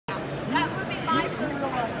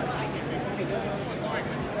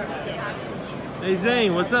Hey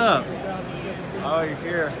Zane, what's up? Oh, you're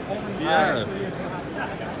here. Yes.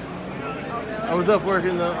 I was up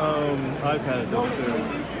working the iPads upstairs.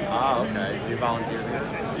 Oh, okay. So you volunteer here?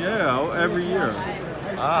 Yeah, every year.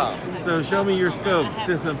 Oh. So show me your scope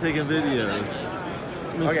since I'm taking videos.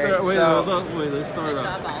 Okay, Wait, let's start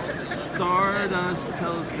up. Stardust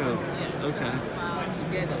telescope. Okay.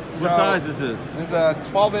 So, what size is this? This is a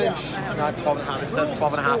 12-inch, not 12.5. It says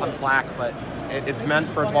 12.5 on the plaque, but it's meant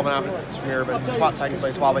for a 12.5 mirror, but it's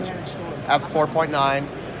technically 12-inch. f4.9.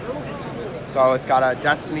 So it's got a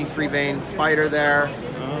Destiny 3-vein spider there.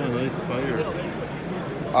 Oh, nice spider.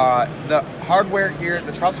 The hardware here,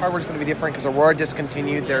 the truss hardware is going to be different because Aurora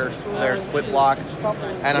discontinued their split blocks,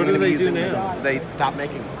 and I'm going to be using. They stopped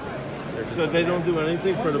making them. So they don't do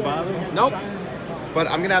anything for the bottom? Nope. But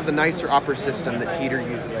I'm going to have the nicer upper system that Teeter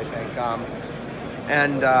uses, I think.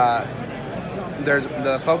 There's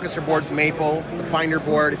the focuser board's maple. The finder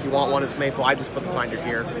board, if you want one, is maple. I just put the finder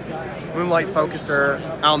here. Moonlight focuser.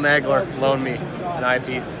 Al Nagler loaned me an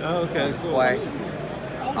eyepiece display.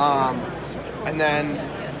 Cool. And then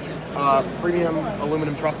premium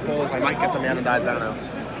aluminum truss poles. I might get them anodized, I don't know.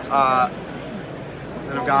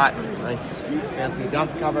 Then I've got nice fancy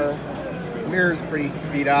dust cover. The mirror's pretty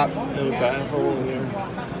beat up. And a baffle in here.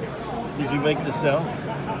 Did you make the cell?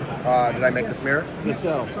 Did I make this mirror? The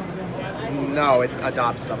cell. No, it's a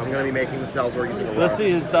Dobbs stuff. I'm going to be making the cells we're using Aurora. Let's see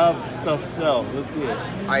his Dobbs stuff cell. Let's see it.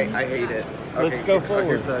 I hate it. Okay, let's go forward.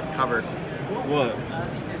 Here's the cover. What?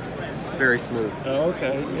 It's very smooth. Oh,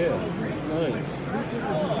 okay. Yeah. It's nice.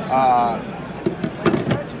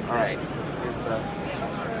 All right. Here's the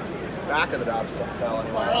back of the Dobbs stuff cell.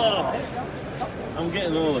 Anyway. Oh, I'm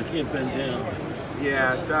getting old. I can't bend down.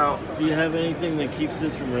 Yeah, so... Do you have anything that keeps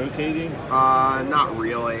this from rotating? Not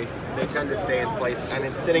really. They tend to stay in place, and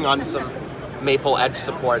it's sitting on some maple edge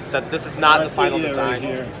supports. This is not the final design.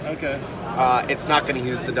 Right here. Okay. It's not going to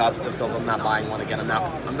use the Dobbs stuff cells. I'm not buying one again.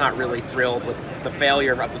 I'm not really thrilled with the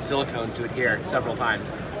failure of the silicone to adhere several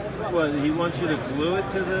times. What, he wants you to glue it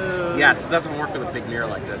to the... Yes, it doesn't work with a big mirror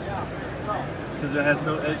like this. Because it has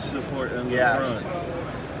no edge support on the front.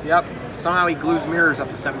 Yep. Somehow he glues mirrors up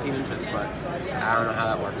to 17 inches, but I don't know how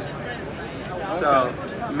that works. Okay. So,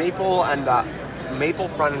 maple and maple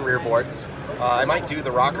front and rear boards. I might do the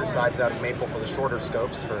rocker sides out of maple for the shorter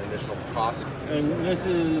scopes for additional cost. And that's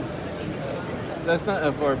not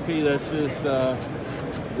FRP, that's just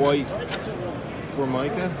white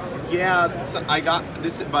Formica? Yeah, so I got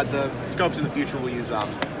this, but the scopes in the future will use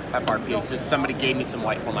FRP. So somebody gave me some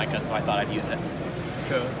white Formica, so I thought I'd use it.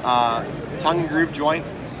 Okay. Tongue and groove joint,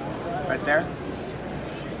 right there.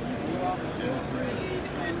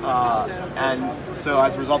 And so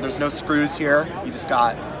as a result, there's no screws here. You just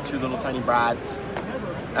got two little tiny brads.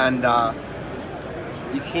 And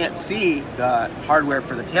you can't see the hardware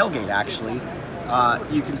for the tailgate, actually.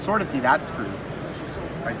 You can sort of see that screw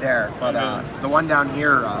right there. But the one down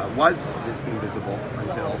here was invisible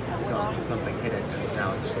until something hit it.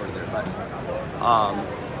 Now it's sort of there. But,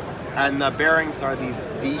 and the bearings are these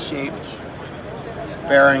D-shaped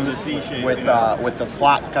bearings with the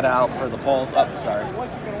slots cut out for the poles. Oh, sorry.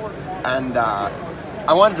 And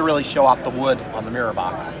I wanted to really show off the wood on the mirror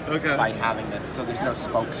box by having this, so there's no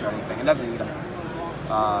spokes or anything. It doesn't need them.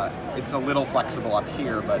 It's a little flexible up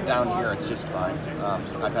here, but down here it's just fine.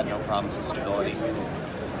 I've had no problems with stability.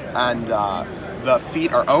 And the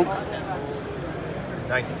feet are oak,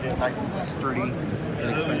 nice and sturdy,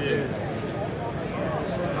 inexpensive.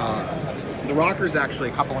 The rocker's actually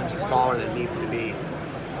a couple inches taller than it needs to be,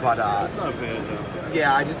 but that's not bad though.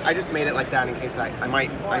 Yeah, I just made it like that in case I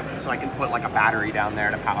might so I can put like a battery down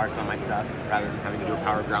there to power some of my stuff rather than having to do a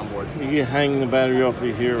power ground board. You can hang the battery off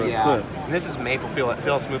of here. Yeah, and this is maple. Feel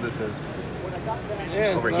how smooth this is.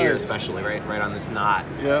 Yeah, over here especially, right on this knot.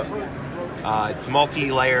 Yep. It's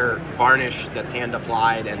multi-layer varnish that's hand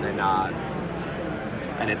applied, and then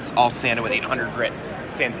and it's all sanded with 800 grit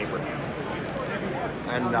sandpaper.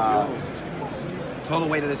 And total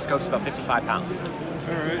weight of this scope is about 55 pounds.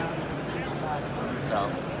 All right. So,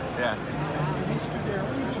 yeah.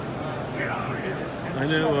 I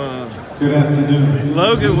know Good afternoon.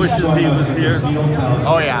 Logan wishes he was here.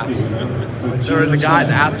 Oh yeah. There was a guy at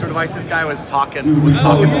the Astro Devices guy was talking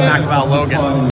smack about Logan.